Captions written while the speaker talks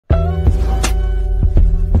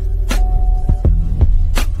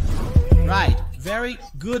Very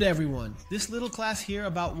good, everyone. This little class here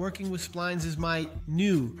about working with splines is my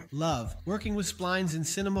new love. Working with splines in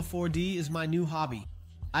Cinema 4D is my new hobby.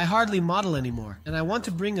 I hardly model anymore, and I want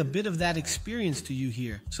to bring a bit of that experience to you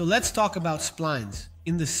here. So let's talk about splines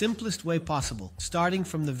in the simplest way possible, starting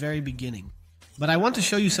from the very beginning. But I want to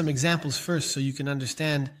show you some examples first so you can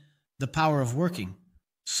understand the power of working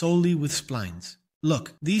solely with splines.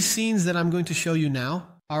 Look, these scenes that I'm going to show you now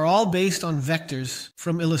are all based on vectors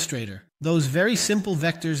from Illustrator. Those very simple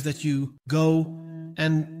vectors that you go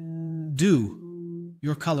and do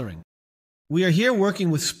your coloring. We are here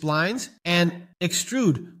working with splines and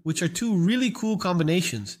extrude, which are two really cool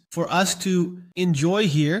combinations for us to enjoy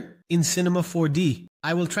here in Cinema 4D.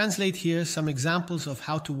 I will translate here some examples of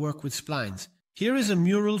how to work with splines. Here is a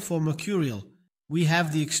mural for Mercurial. We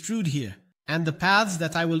have the extrude here and the paths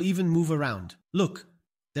that I will even move around. Look,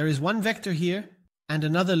 there is one vector here and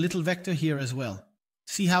another little vector here as well.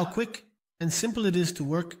 See how quick and simple it is to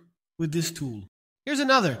work with this tool. Here's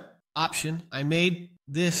another option. I made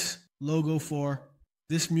this logo for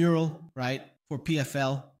this mural, right, for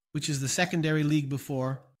PFL, which is the secondary league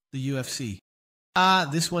before the UFC.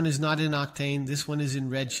 This one is not in Octane. This one is in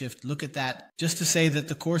Redshift. Look at that. Just to say that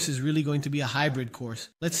the course is really going to be a hybrid course.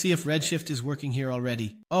 Let's see if Redshift is working here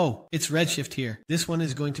already. Oh, it's Redshift here. This one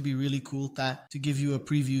is going to be really cool to give you a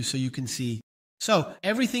preview so you can see. So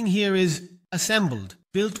everything here is assembled,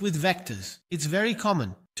 built with vectors. It's very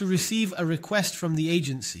common to receive a request from the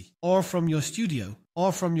agency or from your studio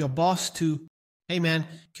or from your boss to, hey man,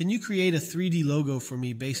 can you create a 3D logo for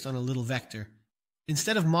me based on a little vector?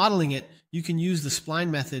 Instead of modeling it, you can use the spline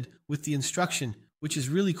method with the instruction, which is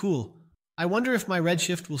really cool. I wonder if my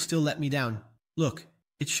Redshift will still let me down. Look,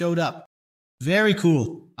 it showed up. Very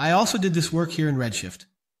cool. I also did this work here in Redshift,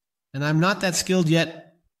 and I'm not that skilled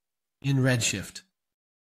yet in Redshift.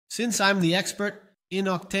 Since I'm the expert in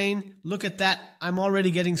Octane, look at that, I'm already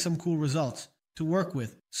getting some cool results to work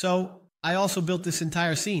with. So I also built this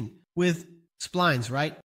entire scene with splines,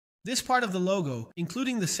 right? This part of the logo,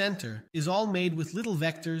 including the center, is all made with little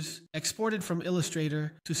vectors exported from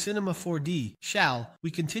Illustrator to Cinema 4D. Shall we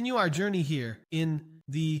continue our journey here in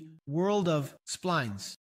the world of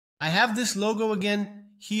splines? I have this logo again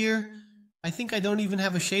here. I think I don't even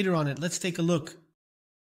have a shader on it. Let's take a look.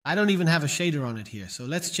 I don't even have a shader on it here, so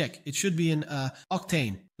let's check. It should be in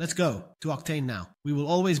Octane. Let's go to Octane now. We will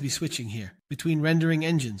always be switching here between rendering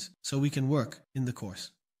engines so we can work in the course.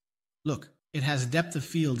 Look, it has depth of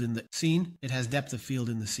field in the scene. It has depth of field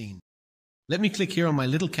in the scene. Let me click here on my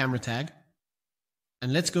little camera tag,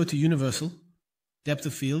 and let's go to Universal, depth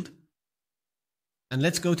of field, and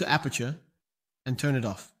let's go to Aperture and turn it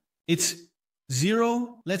off. It's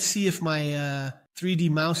 0. Let's see if my 3D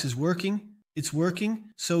mouse is working. It's working.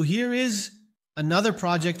 So here is another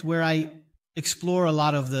project where I explore a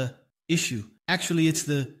lot of the issue. Actually, it's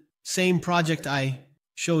the same project I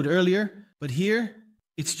showed earlier, but here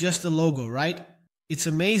it's just the logo, right? It's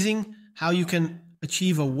amazing how you can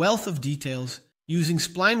achieve a wealth of details using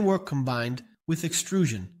spline work combined with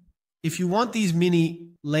extrusion. If you want these mini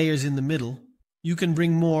layers in the middle, you can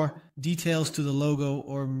bring more details to the logo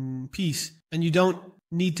or piece, and you don't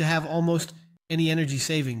need to have almost any energy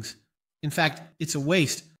savings. In fact, it's a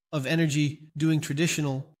waste of energy doing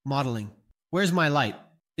traditional modeling. Where's my light?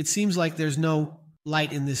 It seems like there's no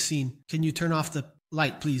light in this scene. Can you turn off the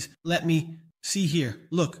light, please? Let me see here.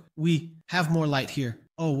 Look, we have more light here.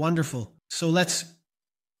 Oh, wonderful. So let's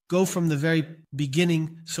go from the very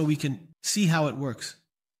beginning so we can see how it works.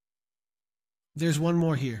 There's one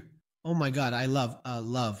more here. Oh my God, I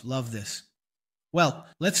love this. Well,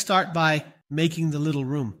 let's start by making the little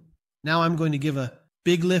room. Now I'm going to give a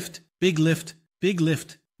big lift, big lift, big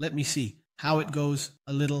lift. Let me see how it goes.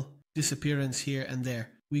 A little disappearance here and there.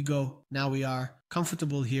 We go. Now we are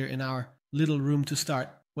comfortable here in our little room to start.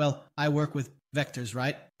 Well, I work with vectors,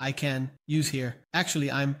 right? I can use here. Actually,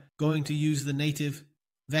 I'm going to use the native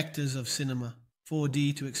vectors of Cinema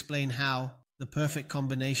 4D to explain how the perfect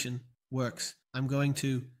combination works. I'm going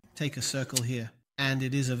to take a circle here, and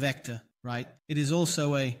it is a vector, right? It is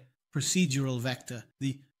also a procedural vector.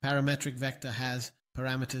 The parametric vector has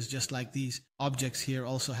parameters just like these. Objects here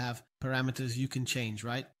also have parameters you can change,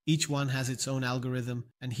 right? Each one has its own algorithm,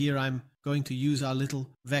 and here I'm going to use our little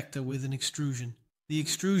vector with an extrusion. The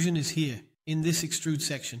extrusion is here in this extrude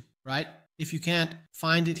section, right? If you can't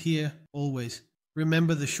find it here, always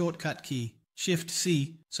remember the shortcut key,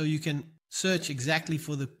 Shift-C, so you can search exactly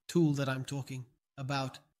for the tool that I'm talking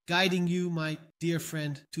about, guiding you, my dear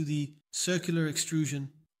friend, to the circular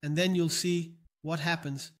extrusion, and then you'll see what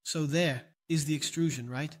happens. So there is the extrusion,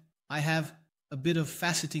 right? I have a bit of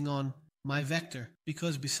faceting on my vector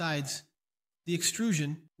because besides the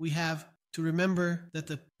extrusion, we have to remember that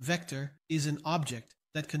the vector is an object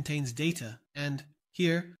that contains data, and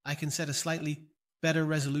here I can set a slightly better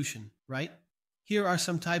resolution, right? Here are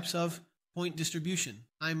some types of point distribution.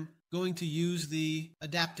 I'm going to use the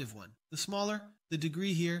adaptive one. The smaller the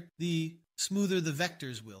degree here, the smoother the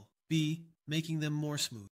vectors will be, making them more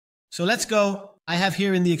smooth. So let's go. I have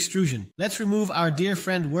here in the extrusion. Let's remove our dear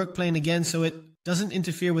friend work plane again so it doesn't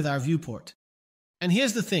interfere with our viewport. And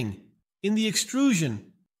here's the thing. In the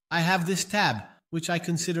extrusion, I have this tab, which I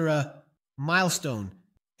consider a milestone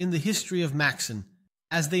in the history of Maxon,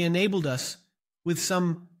 as they enabled us with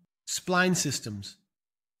some spline systems.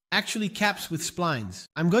 Actually caps with splines.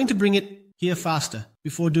 I'm going to bring it here faster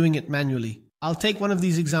before doing it manually. I'll take one of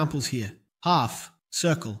these examples here. Half,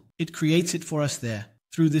 circle. It creates it for us there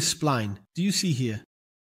through this spline. Do you see here?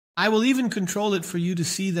 I will even control it for you to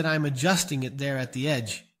see that I'm adjusting it there at the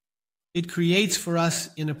edge. It creates for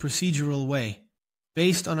us in a procedural way,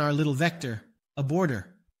 based on our little vector, a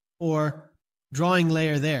border, or drawing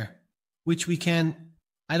layer there, which we can,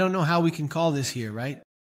 I don't know how we can call this here, right?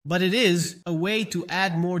 But it is a way to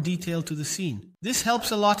add more detail to the scene. This helps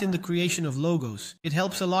a lot in the creation of logos. It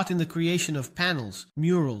helps a lot in the creation of panels,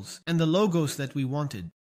 murals, and the logos that we wanted.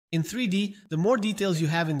 In 3D, the more details you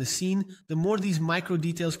have in the scene, the more these micro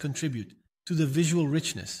details contribute to the visual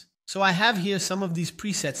richness. So I have here some of these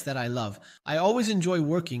presets that I love. I always enjoy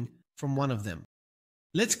working from one of them.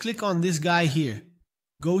 Let's click on this guy here.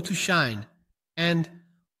 Go to Shine, and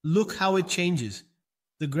look how it changes.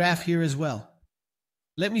 The graph here as well.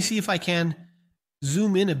 Let me see if I can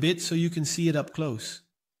zoom in a bit so you can see it up close.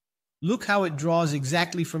 Look how it draws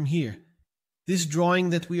exactly from here. This drawing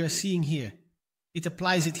that we are seeing here, it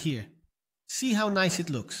applies it here. See how nice it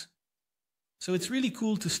looks. So it's really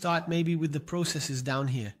cool to start maybe with the processes down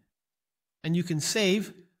here. And you can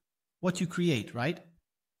save what you create, right?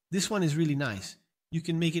 This one is really nice. You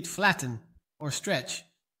can make it flatten or stretch,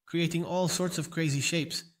 creating all sorts of crazy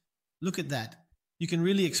shapes. Look at that. You can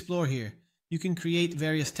really explore here. You can create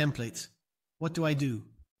various templates. What do?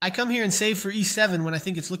 I come here and save for E7 when I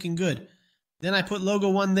think it's looking good. Then I put logo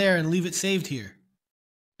 1 there and leave it saved here.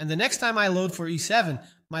 And the next time I load for E7,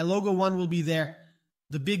 my logo 1 will be there.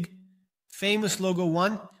 The big famous logo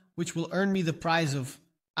 1, which will earn me the prize of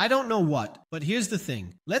I don't know what. But here's the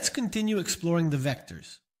thing. Let's continue exploring the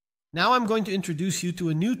vectors. Now I'm going to introduce you to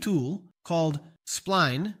a new tool called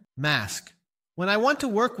Spline Mask. When I want to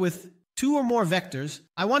work with 2 or more vectors,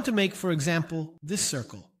 I want to make, for example, this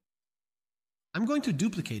circle. I'm going to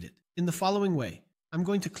duplicate it in the following way. I'm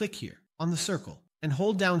going to click here on the circle and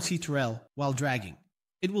hold down Ctrl while dragging.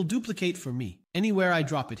 It will duplicate for me anywhere I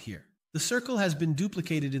drop it here. The circle has been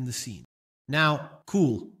duplicated in the scene. Now,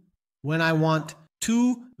 cool. When I want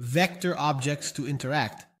 2 vector objects to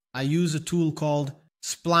interact, I use a tool called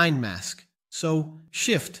Spline Mask. So,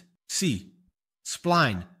 Shift C,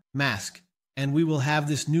 Spline Mask. And we will have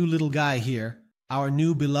this new little guy here, our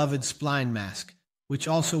new beloved spline mask, which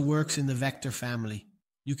also works in the vector family.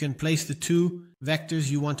 You can place the 2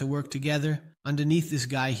 vectors you want to work together underneath this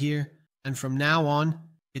guy here, and from now on,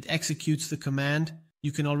 it executes the command.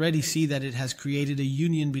 You can already see that it has created a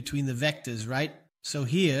union between the vectors, right? So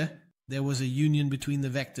here, there was a union between the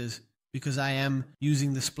vectors, because I am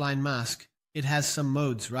using the spline mask. It has some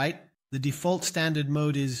modes, right? The default standard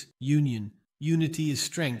mode is union. Unity is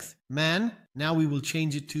strength. Man, now we will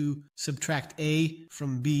change it to subtract A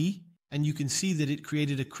from B, and you can see that it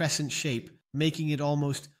created a crescent shape, making it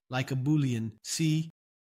almost like a Boolean. See?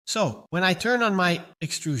 So, when I turn on my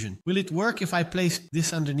extrusion, will it work if I place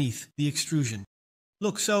this underneath the extrusion?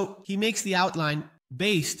 Look, so he makes the outline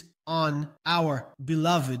based on our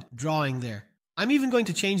beloved drawing there. I'm even going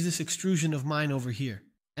to change this extrusion of mine over here,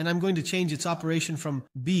 and I'm going to change its operation from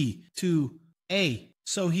B to A.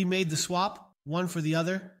 So he made the swap, one for the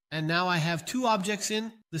other, and now I have 2 objects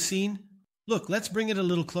in the scene. Look, let's bring it a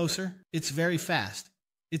little closer. It's very fast.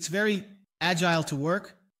 It's very agile to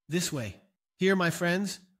work this way. Here, my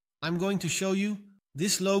friends, I'm going to show you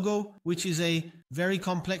this logo, which is a very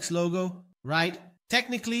complex logo, right?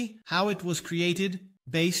 Technically, how it was created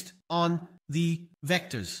based on the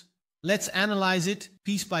vectors. Let's analyze it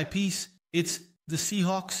piece by piece. It's the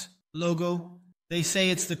Seahawks logo. They say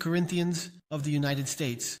it's the Corinthians of the United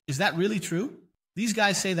States. Is that really true? These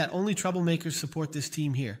guys say that only troublemakers support this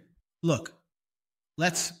team here. Look,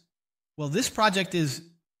 this project is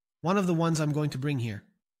one of the ones I'm going to bring here.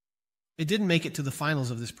 It didn't make it to the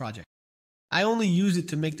finals of this project. I only used it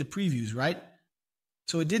to make the previews, right?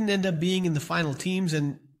 So it didn't end up being in the final teams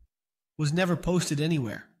and was never posted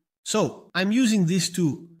anywhere. So I'm using this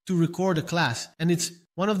to record a class, and it's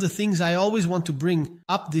one of the things I always want to bring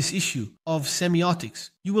up this issue of semiotics.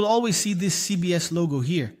 You will always see this CBS logo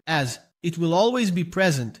here as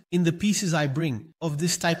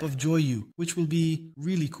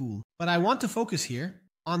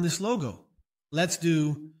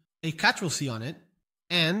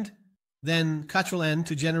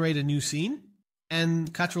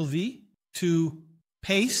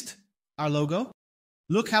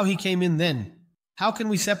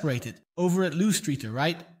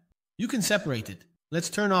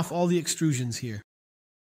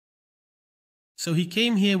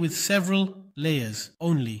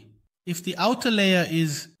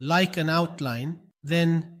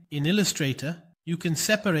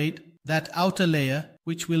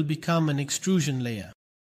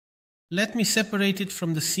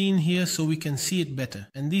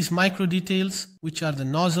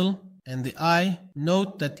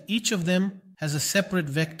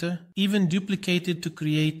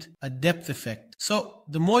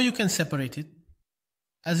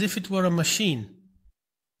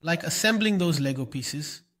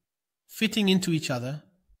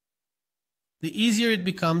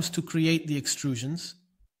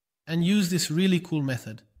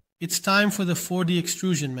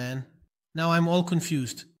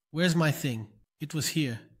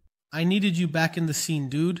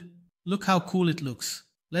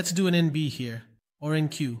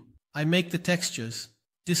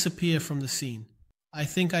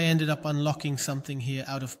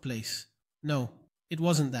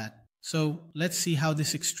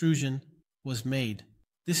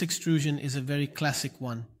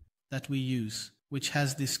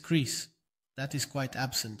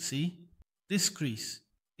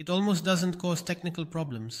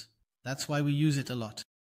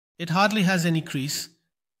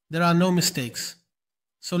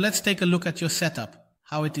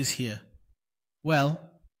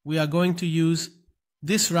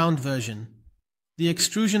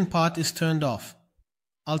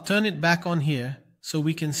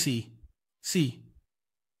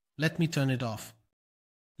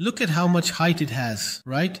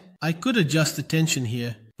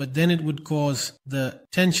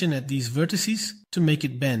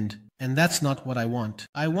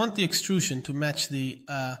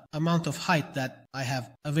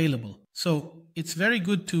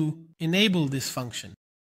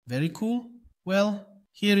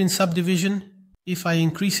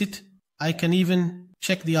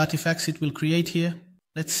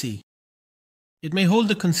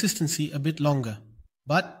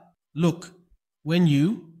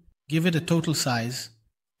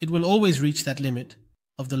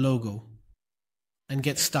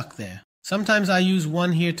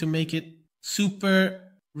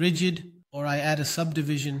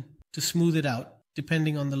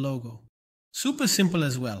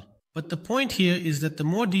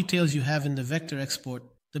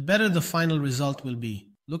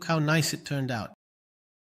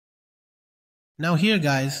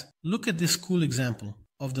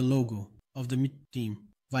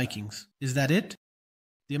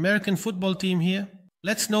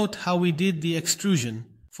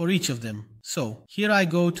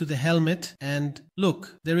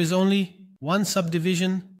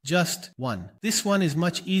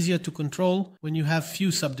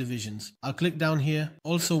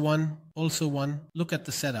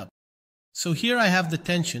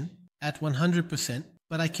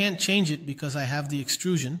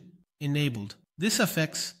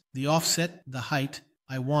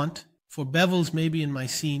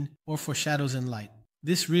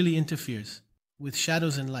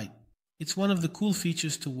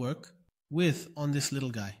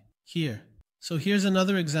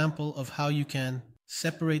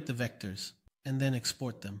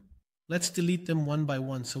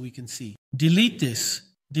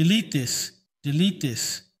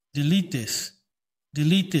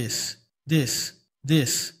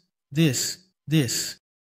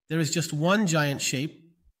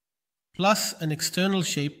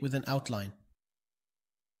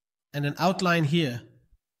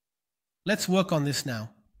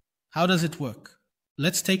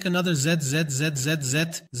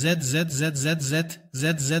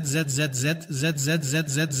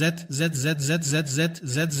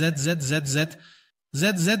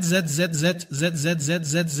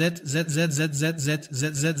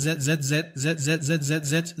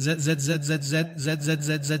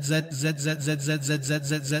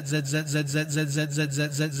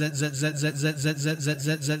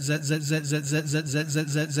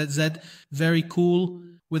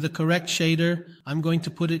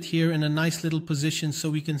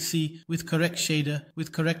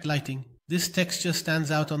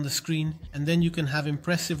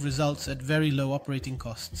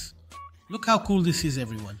Look how cool this is,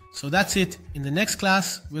 everyone. So that's it. In the next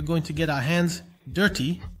class, we're going to get our hands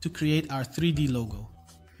dirty to create our 3D logo.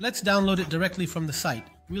 Let's download it directly from the site.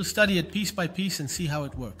 We'll study it piece by piece and see how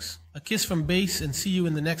it works. A kiss from base and see you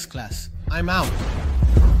in the next class. I'm out.